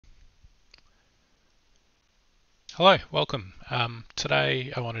Hello, welcome.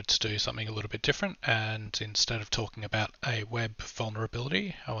 Today I wanted to do something a little bit different, and instead of talking about a web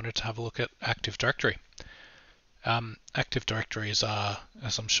vulnerability, I wanted to have a look at Active Directory. Active Directories are,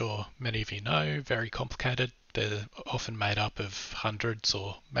 as I'm sure many of you know, very complicated. They're often made up of hundreds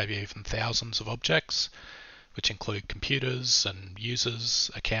or maybe even thousands of objects, which include computers and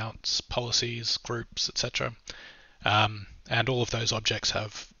users, accounts, policies, groups, etc. And all of those objects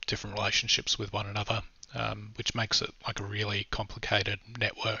have different relationships with one another, which makes it like a really complicated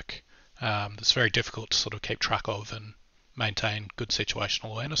network that's very difficult to sort of keep track of and maintain good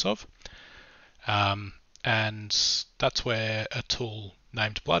situational awareness of. And that's where a tool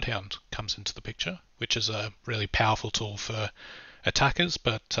named Bloodhound comes into the picture, which is a really powerful tool for attackers,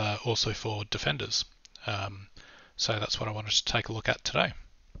 but also for defenders. So that's what I wanted to take a look at today.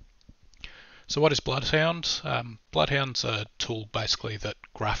 So what is Bloodhound? Bloodhound's a tool basically that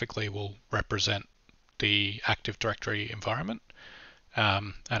graphically will represent the Active Directory environment,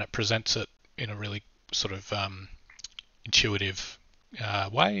 and it presents it in a really sort of intuitive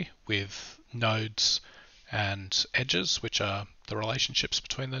way with nodes and edges, which are the relationships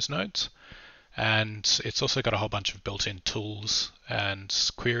between those nodes. And it's also got a whole bunch of built-in tools and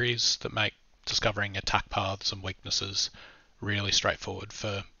queries that make discovering attack paths and weaknesses really straightforward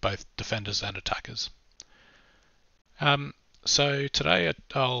for both defenders and attackers. So today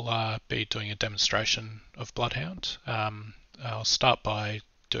I'll be doing a demonstration of Bloodhound. I'll start by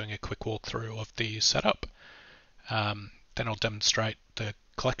doing a quick walkthrough of the setup. Then I'll demonstrate the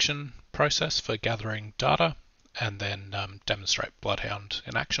collection process for gathering data, and then demonstrate Bloodhound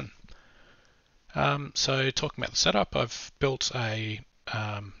in action. So talking about the setup, I've built a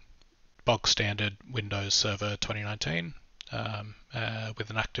bog standard Windows Server 2019 with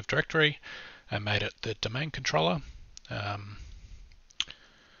an Active Directory and made it the domain controller. If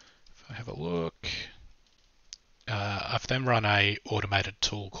I have a look, I've then run a automated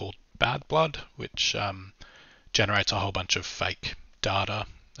tool called Bad Blood, which generates a whole bunch of fake data,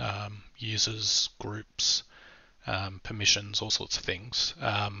 users, groups, permissions, all sorts of things.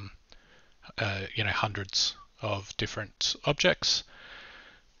 Hundreds of different objects,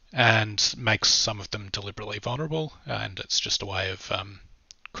 and makes some of them deliberately vulnerable. And it's just a way of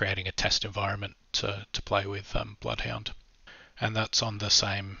creating a test environment to play with Bloodhound. And that's on the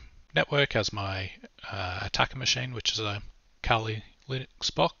same network as my attacker machine, which is a Kali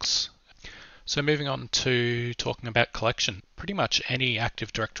Linux box. So moving on to talking about collection, pretty much any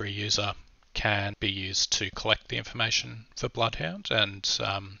Active Directory user can be used to collect the information for Bloodhound, and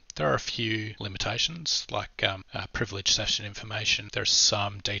there are a few limitations, like privileged session information. There's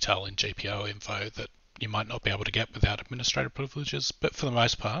some detail in GPO info that you might not be able to get without administrator privileges, but for the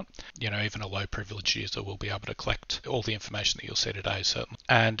most part, even a low privilege user will be able to collect all the information that you'll see today, certainly.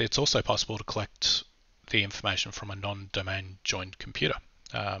 And it's also possible to collect the information from a non-domain joined computer.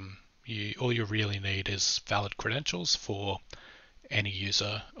 All you really need is valid credentials for any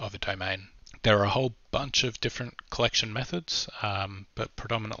user of a domain. There are a whole bunch of different collection methods, but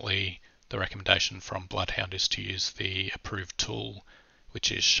predominantly the recommendation from Bloodhound is to use the approved tool,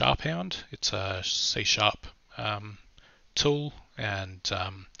 which is Sharphound. It's a C# tool and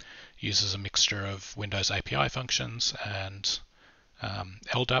uses a mixture of Windows API functions and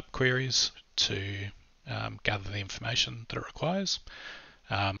LDAP queries to gather the information that it requires.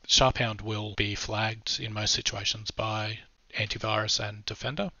 Sharphound will be flagged in most situations by antivirus and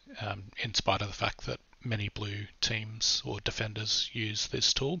defender, in spite of the fact that many blue teams or defenders use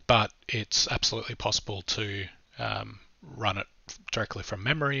this tool, but it's absolutely possible to run it directly from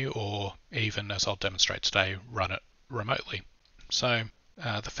memory, or even, as I'll demonstrate today, run it remotely. So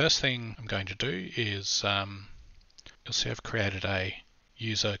the first thing I'm going to do is, you'll see I've created a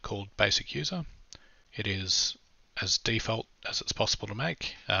user called basic user. It is as default as it's possible to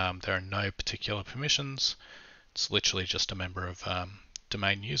make. There are no particular permissions. It's literally just a member of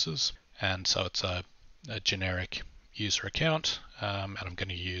domain users, and so it's a generic user account, and I'm going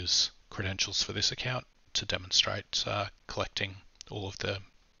to use credentials for this account to demonstrate collecting all of the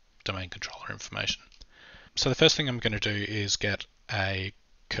domain controller information. So the first thing I'm going to do is get a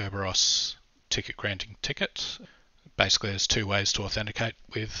Kerberos ticket granting ticket. Basically, there's two ways to authenticate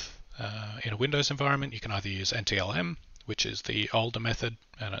with in a Windows environment. You can either use NTLM, which is the older method,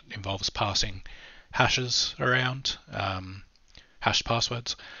 and it involves passing hashes around, hashed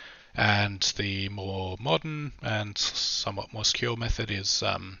passwords, and the more modern and somewhat more secure method is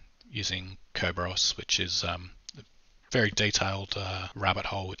using Kerberos, which is a very detailed rabbit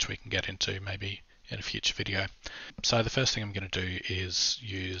hole which we can get into maybe in a future video. So the first thing I'm going to do is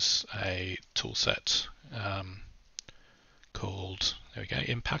use a toolset called, there we go,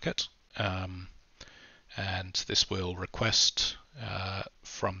 Impacket, and this will request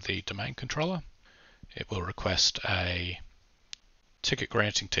from the domain controller. It will request a ticket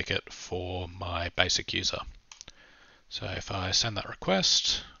granting ticket for my basic user. So if I send that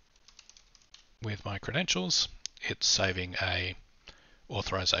request with my credentials, it's saving a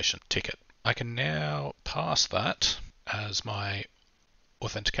authorization ticket. I can now pass that as my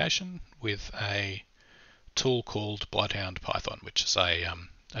authentication with a tool called Bloodhound Python, which is a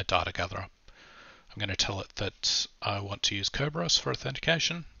data gatherer. I'm going to tell it that I want to use Kerberos for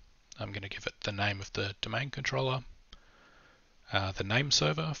authentication. I'm going to give it the name of the domain controller, the name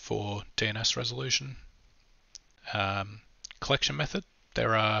server for DNS resolution, collection method.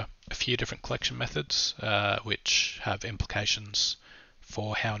 There are a few different collection methods which have implications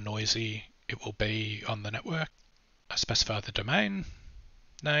for how noisy it will be on the network. I specify the domain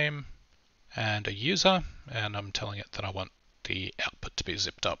name and a user, and I'm telling it that I want the output to be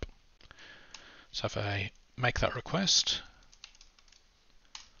zipped up. So if I make that request,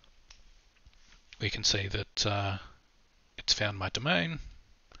 we can see that it's found my domain.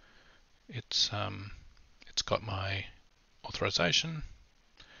 It's got my authorization.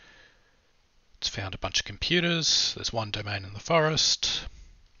 It's found a bunch of computers. There's one domain in the forest.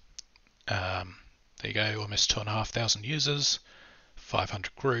 There you go, almost 2,500 users,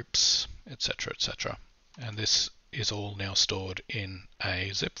 500 groups, etc., etc. And this is all now stored in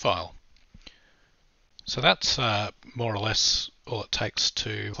a zip file. So that's more or less all it takes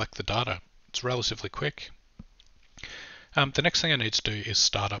to collect the data. It's relatively quick. The next thing I need to do is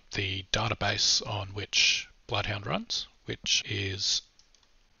start up the database on which Bloodhound runs, which is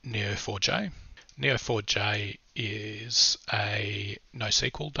Neo4j. Neo4j is a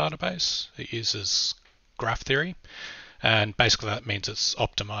NoSQL database. It uses graph theory, and basically that means it's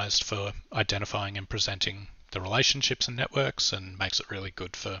optimized for identifying and presenting the relationships and networks, and makes it really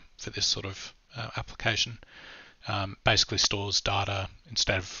good for this sort of application. Basically stores data,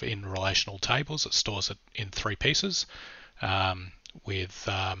 instead of in relational tables, it stores it in 3 pieces with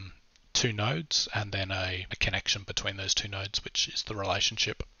 2 nodes and then a connection between those 2 nodes, which is the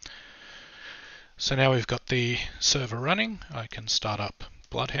relationship. So now we've got the server running, I can start up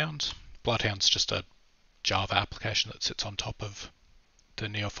Bloodhound. Bloodhound's just a Java application that sits on top of the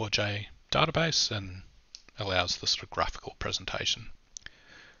Neo4j database and allows the sort of graphical presentation.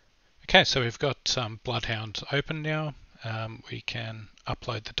 Okay, so we've got Bloodhound open now. We can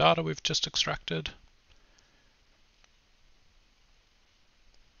upload the data we've just extracted.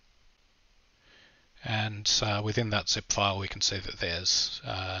 And within that zip file, we can see that there's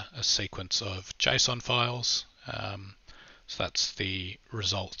a sequence of JSON files. So that's the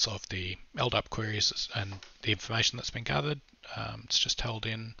results of the LDAP queries and the information that's been gathered. It's just held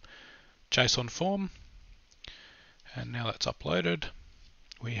in JSON form. And now that's uploaded,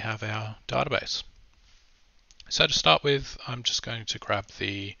 we have our database. So to start with, I'm just going to grab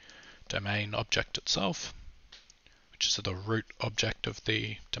the domain object itself, which is the root object of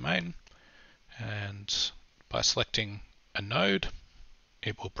the domain. And by selecting a node,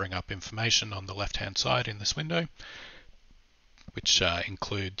 it will bring up information on the left-hand side in this window, which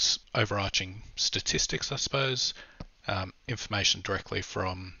includes overarching statistics, I suppose, information directly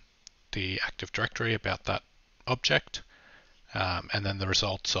from the Active Directory about that object, and then the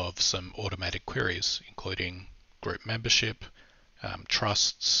results of some automated queries, including group membership,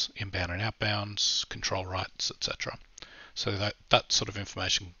 trusts, inbound and outbound, control rights, etc. So that sort of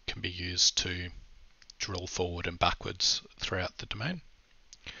information can be used to drill forward and backwards throughout the domain.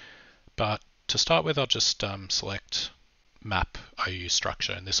 But to start with, I'll just select map OU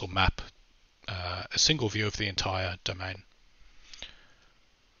structure, and this will map a single view of the entire domain.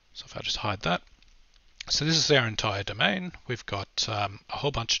 So if I just hide that. So this is our entire domain. We've got a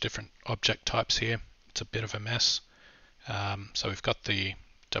whole bunch of different object types here. It's a bit of a mess. So we've got the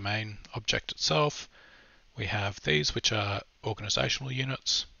domain object itself. We have these, which are organizational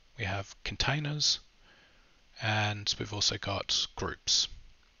units. We have containers, and we've also got groups.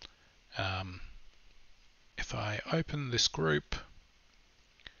 If I open this group,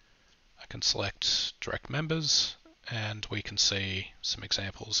 I can select direct members, and we can see some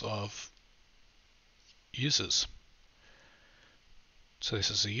examples of users. So this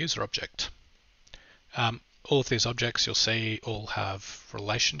is a user object. All of these objects you'll see all have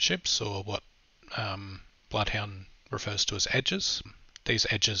relationships, or what Bloodhound refers to as edges. These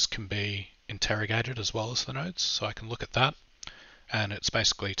edges can be interrogated as well as the nodes, so I can look at that, and it's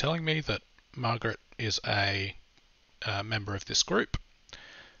basically telling me that Margaret is a member of this group,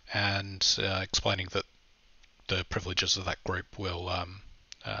 and explaining that the privileges of that group will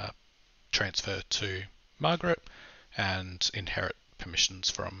transfer to Margaret and inherit permissions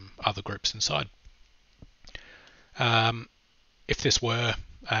from other groups inside. If this were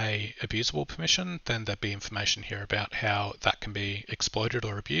a abusable permission, then there'd be information here about how that can be exploited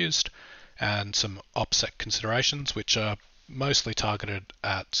or abused, and some OPSEC considerations, which are mostly targeted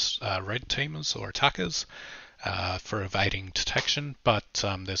at red teamers or attackers for evading detection, but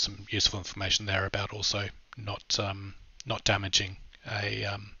there's some useful information there about also not damaging a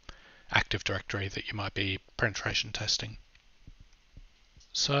Active Directory that you might be penetration testing.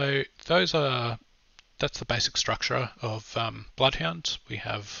 So that's the basic structure of Bloodhound. We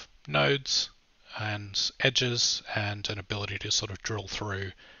have nodes and edges and an ability to sort of drill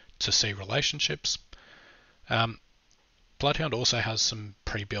through to see relationships. Bloodhound also has some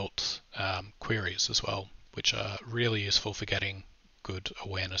pre-built queries as well, which are really useful for getting good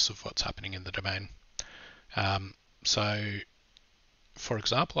awareness of what's happening in the domain. So, for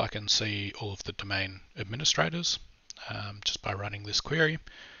example, I can see all of the domain administrators just by running this query,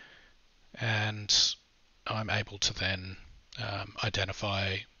 and I'm able to then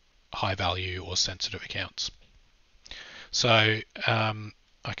identify high value or sensitive accounts. So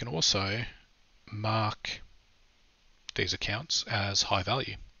I can also mark these accounts as high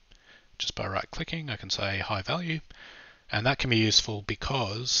value. Just by right clicking, I can say high value, and that can be useful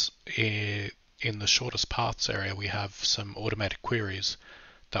because in the shortest paths area, we have some automated queries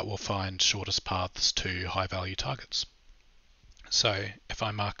that will find shortest paths to high value targets. So if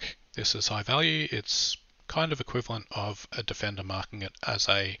I mark this as high value, it's kind of equivalent of a defender marking it as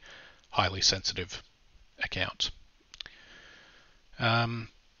a highly sensitive account.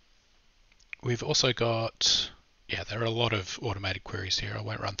 We've also got, there are a lot of automated queries here. I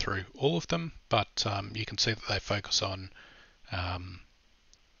won't run through all of them, but you can see that they focus on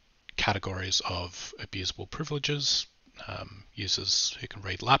categories of abusable privileges, users who can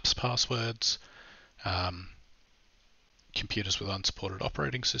read lapse passwords, computers with unsupported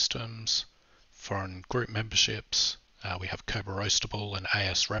operating systems, foreign group memberships. We have Cobra Roastable and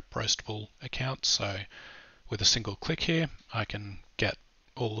AS-Rep Roastable accounts. So with a single click here, I can get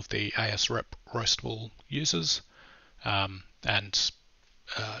all of the AS-Rep Roastable users. And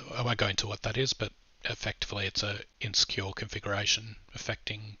I won't go into what that is, but effectively it's an insecure configuration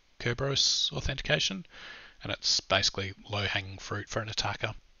affecting Kerberos authentication, and it's basically low-hanging fruit for an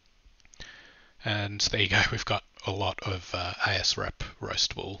attacker. And there you go, we've got a lot of AS-Rep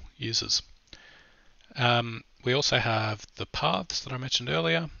Roastable users. We also have the paths that I mentioned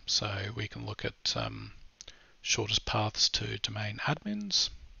earlier, so we can look at shortest paths to domain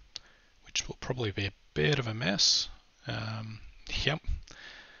admins, which will probably be a bit of a mess.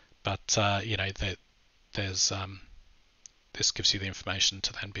 But there's this gives you the information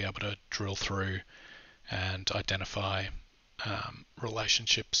to then be able to drill through and identify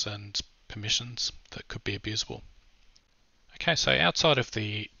relationships and permissions that could be abusable. Okay, so outside of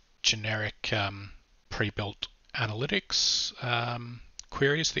the generic pre-built analytics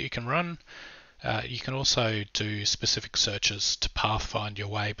queries that you can run, you can also do specific searches to pathfind your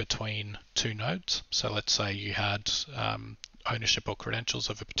way between two nodes. So let's say you had ownership or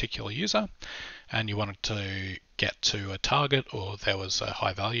credentials of a particular user and you wanted to get to a target, or there was a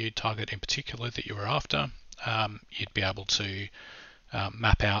high value target in particular that you were after, you'd be able to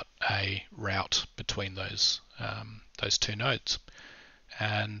map out a route between those two nodes.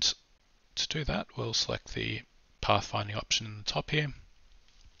 And to do that, we'll select the pathfinding option in the top here.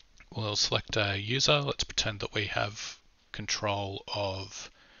 We'll select a user. Let's pretend that we have control of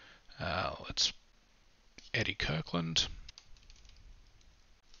let's Eddie Kirkland,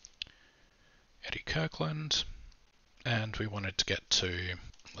 and we wanted to get to,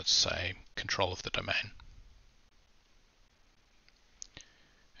 let's say, control of the domain.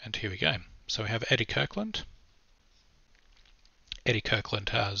 And here we go. So we have Eddie Kirkland. Eddie Kirkland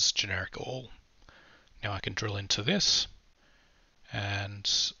has generic all. Now I can drill into this and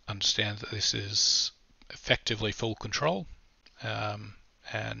understand that this is effectively full control,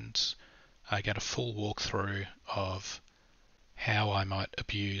 and I get a full walkthrough of how I might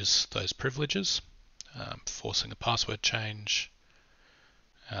abuse those privileges, forcing a password change,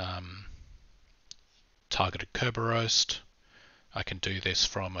 targeted Kerberos. I can do this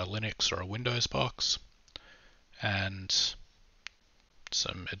from a Linux or a Windows box, and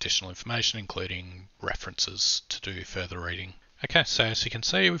some additional information including references to do further reading. Okay, so as you can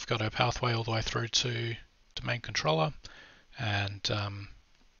see, we've got a pathway all the way through to domain controller, and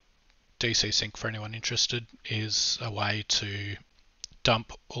DC Sync, for anyone interested, is a way to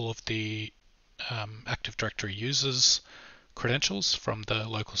dump all of the Active Directory users' credentials from the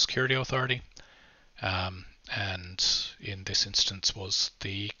local security authority, and in this instance was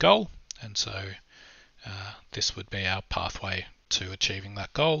the goal, and so this would be our pathway to achieving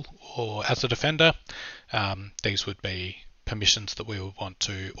that goal, or as a defender, these would be permissions that we would want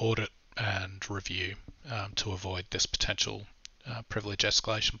to audit and review to avoid this potential privilege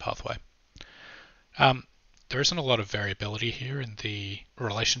escalation pathway. There isn't a lot of variability here in the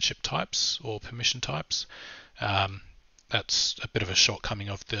relationship types or permission types. That's a bit of a shortcoming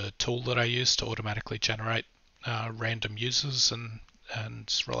of the tool that I use to automatically generate random users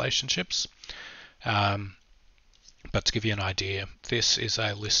and relationships. But to give you an idea, this is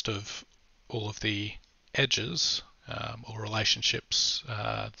a list of all of the edges or relationships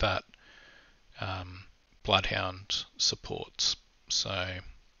that Bloodhound supports. So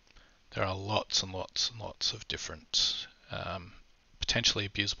there are lots and lots and lots of different potentially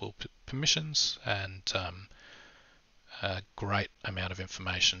abusable permissions, and a great amount of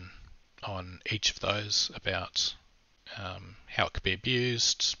information on each of those about how it could be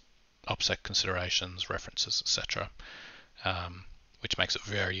abused, OPSEC considerations, references, etc., which makes it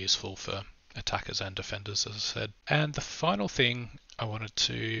very useful for attackers and defenders, as I said. And the final thing I wanted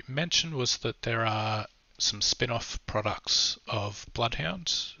to mention was that there are some spin-off products of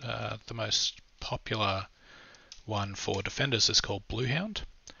Bloodhound. The most popular one for defenders is called Bluehound.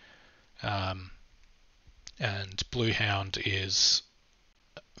 And Bluehound is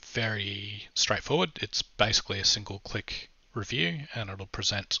very straightforward. It's basically a single click review, and it'll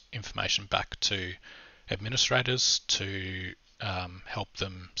present information back to administrators to help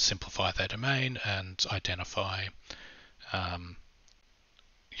them simplify their domain and identify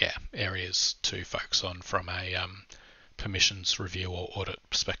areas to focus on from a permissions review or audit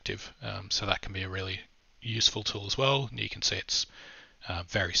perspective. So that can be a really useful tool as well. And you can see it's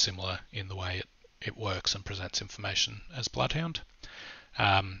very similar in the way it works and presents information as Bloodhound.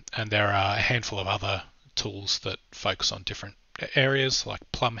 And there are a handful of other tools that focus on different areas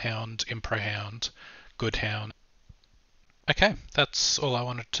like Plumhound, Improhound, Goodhound. Okay, that's all I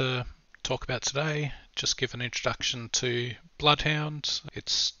wanted to talk about today. Just give an introduction to Bloodhound.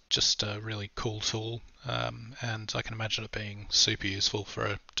 It's just a really cool tool, and I can imagine it being super useful for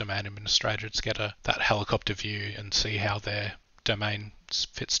a domain administrator to get that helicopter view and see how their domain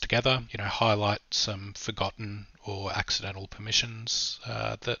fits together. Highlight some forgotten or accidental permissions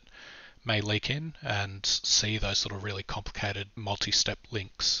that may leak in, and see those little really complicated multi-step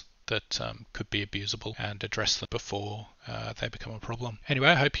links that could be abusable, and address them before they become a problem. Anyway,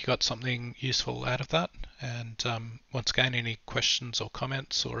 I hope you got something useful out of that. And once again, any questions or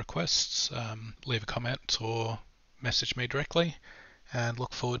comments or requests, leave a comment or message me directly, and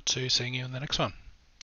look forward to seeing you in the next one.